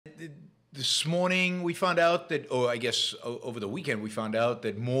This morning we found out that, or I guess over the weekend we found out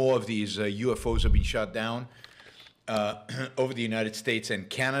that more of these UFOs have been shot down over the United States and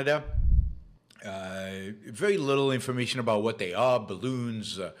Canada. Very little information about what they are: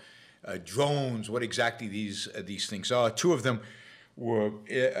 balloons, drones, what exactly these things are. Two of them were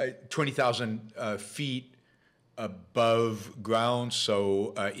 20,000 feet above ground,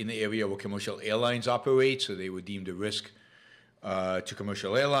 so in the area where commercial airlines operate, so they were deemed a risk to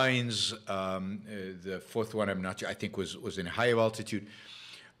commercial airlines. The fourth one, I'm not sure, I think was in higher altitude.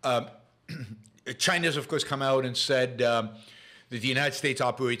 China's, of course, come out and said that the United States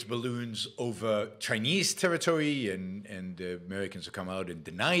operates balloons over Chinese territory, and the Americans have come out and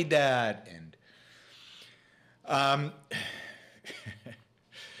denied that. And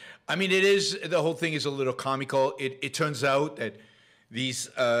I mean, the whole thing is a little comical. It turns out that these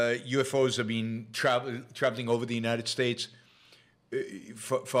UFOs have been traveling over the United States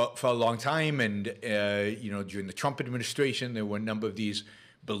for a long time, and during the Trump administration, there were a number of these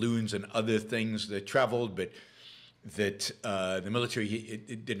balloons and other things that traveled, but that the military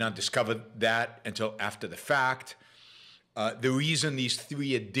did not discover that until after the fact. The reason these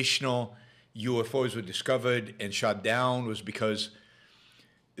three additional UFOs were discovered and shot down was because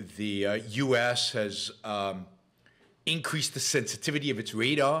the U.S. has increased the sensitivity of its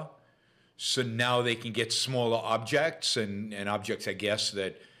radar. So now they can get smaller objects and objects, I guess,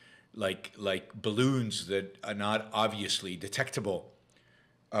 that like balloons that are not obviously detectable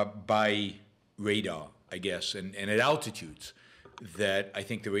by radar, I guess, and at altitudes that I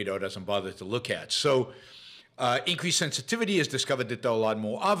think the radar doesn't bother to look at. So increased sensitivity has discovered that there are a lot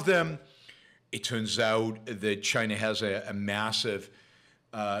more of them. It turns out that China has a massive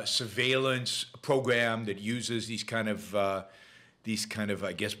surveillance program that uses these kind of,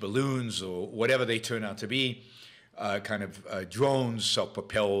 I guess, balloons or whatever they turn out to be, drones,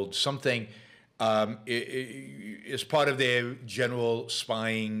 self-propelled something, is part of their general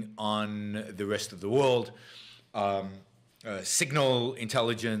spying on the rest of the world, signal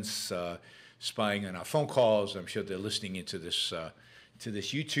intelligence, spying on our phone calls. I'm sure they're listening into this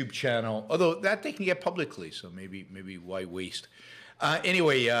YouTube channel, although that they can get publicly, so maybe why waste?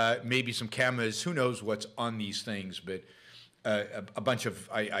 Anyway, maybe some cameras. Who knows what's on these things? But a bunch of,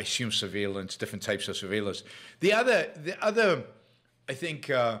 I assume, surveillance, different types of surveillance. The other, I think,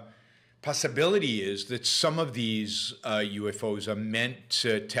 possibility is that some of these UFOs are meant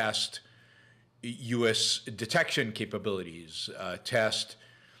to test U.S. detection capabilities, test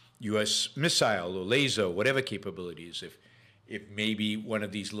U.S. missile or laser, whatever capabilities. If maybe one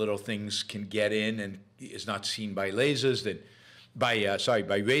of these little things can get in and is not seen by lasers, then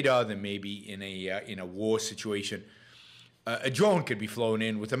by radar, then maybe in a war situation, a drone could be flown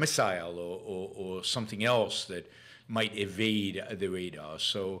in with a missile or something else that might evade the radar.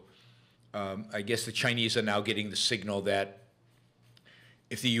 So I guess the Chinese are now getting the signal that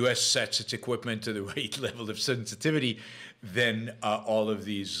if the U.S. sets its equipment to the right level of sensitivity, then all of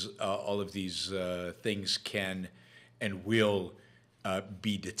these things can and will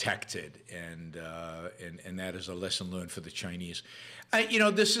be detected, and that is a lesson learned for the Chinese.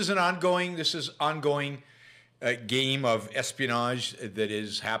 This is ongoing game of espionage that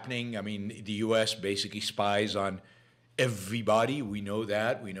is happening. I mean, the U.S. basically spies on everybody. We know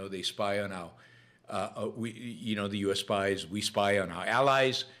that. We know they spy on the U.S. spies. We spy on our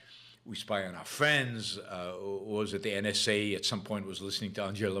allies. We spy on our friends. Or was it the NSA at some point was listening to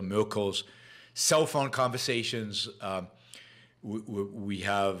Angela Merkel's cell phone conversations? We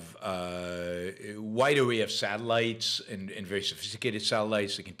have a wide array of satellites and very sophisticated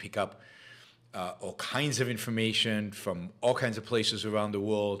satellites that can pick up all kinds of information from all kinds of places around the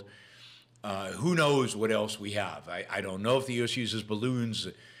world. Who knows what else we have? I don't know if the U.S. uses balloons.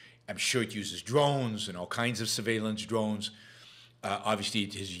 I'm sure it uses drones and all kinds of surveillance drones. Obviously,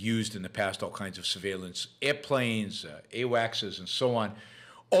 it has used in the past all kinds of surveillance airplanes, AWACSs, and so on,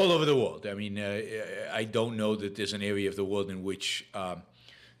 all over the world. I mean, I don't know that there's an area of the world in which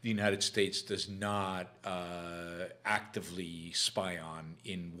the United States does not actively spy on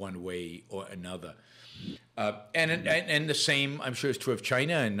in one way or another. And the same, I'm sure, is true of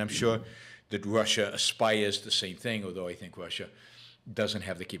China, and I'm sure that Russia aspires the same thing, although I think Russia doesn't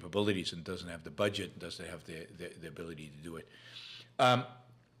have the capabilities and doesn't have the budget and doesn't have the ability to do it.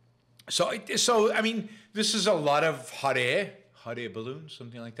 So I mean, this is a lot of hot air balloons,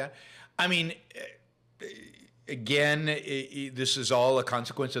 something like that. I mean, again, this is all a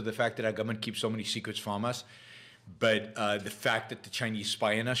consequence of the fact that our government keeps so many secrets from us. But the fact that the Chinese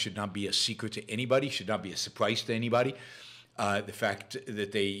spy on us should not be a secret to anybody, should not be a surprise to anybody. The fact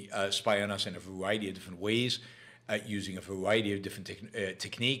that they spy on us in a variety of different ways using a variety of different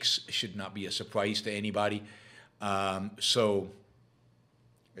techniques. It should not be a surprise to anybody. So,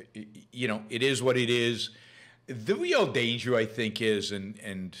 you know, it is what it is. The real danger, I think, is,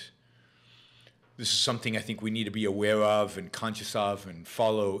 and this is something I think we need to be aware of and conscious of and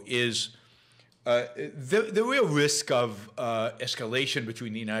follow, is the real risk of escalation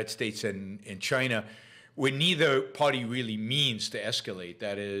between the United States and China, where neither party really means to escalate.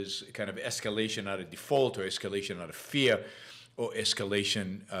 That is kind of escalation out of default, or escalation out of fear, or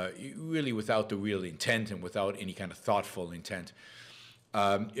escalation really without the real intent and without any kind of thoughtful intent.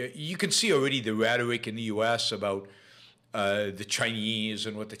 You can see already the rhetoric in the U.S. about the Chinese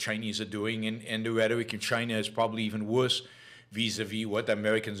and what the Chinese are doing, and the rhetoric in China is probably even worse vis-a-vis what the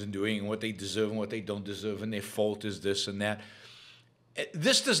Americans are doing and what they deserve and what they don't deserve, and their fault is this and that.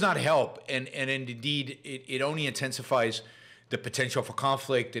 This does not help, and indeed it only intensifies the potential for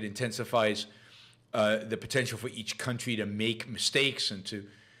conflict. It intensifies the potential for each country to make mistakes and to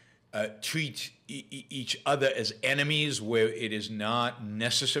treat each other as enemies where it is not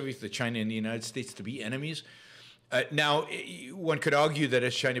necessary for China and the United States to be enemies. Now, one could argue that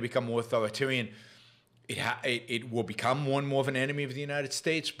as China becomes more authoritarian, it will become more and more of an enemy of the United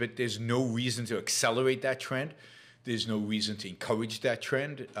States, but there's no reason to accelerate that trend. There's no reason to encourage that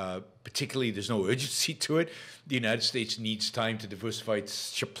trend. Particularly, there's no urgency to it. The United States needs time to diversify its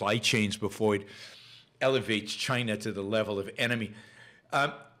supply chains before it elevates China to the level of enemy.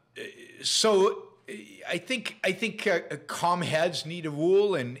 So I think calm heads need a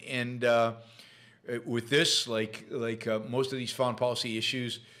rule, and with this, like most of these foreign policy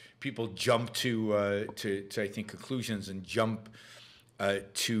issues, people jump to I think conclusions and jump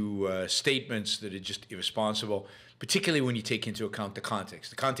to statements that are just irresponsible, particularly when you take into account the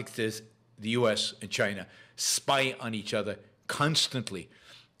context. The context is the U.S. and China spy on each other constantly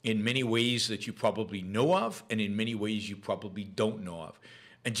in many ways that you probably know of, and in many ways you probably don't know of.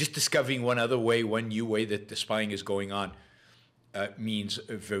 And just discovering one other way, one new way that the spying is going on means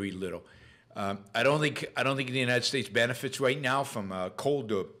very little. I don't think the United States benefits right now from a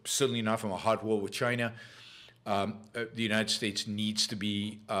cold, or certainly not from a hot war with China. The United States needs to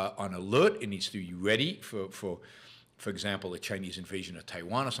be on alert. It needs to be ready for example, a Chinese invasion of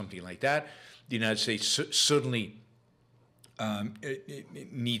Taiwan or something like that. The United States certainly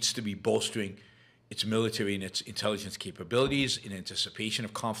it needs to be bolstering its military and its intelligence capabilities in anticipation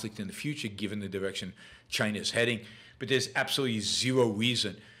of conflict in the future, given the direction China is heading. But there's absolutely zero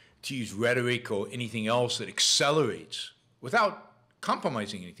reason to use rhetoric or anything else that accelerates, without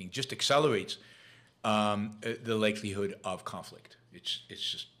compromising anything, just accelerates the likelihood of conflict. It's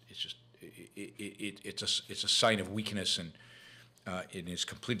a sign of weakness, and it is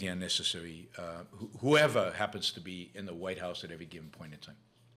completely unnecessary. Whoever happens to be in the White House at every given point in time.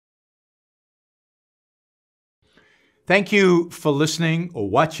 Thank you for listening or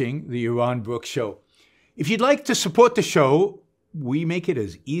watching the Yaron Brook Show. If you'd like to support the show, we make it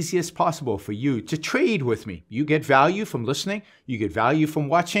as easy as possible for you to trade with me. You get value from listening. You get value from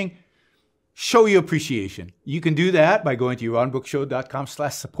watching. Show your appreciation. You can do that by going to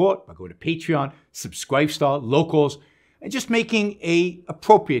yaronbrookshow.com/support, by going to Patreon, Subscribestar, Locals, and just making an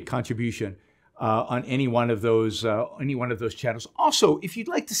appropriate contribution on any one of those channels. Also, if you'd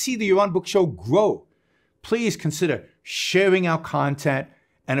like to see the Yaron Brook Show grow, please consider sharing our content,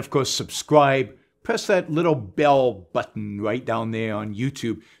 and of course, subscribe. Press that little bell button right down there on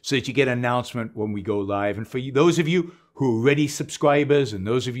YouTube so that you get an announcement when we go live. And for those of you who are already subscribers and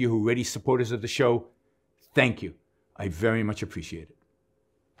those of you who are already supporters of the show, thank you. I very much appreciate it.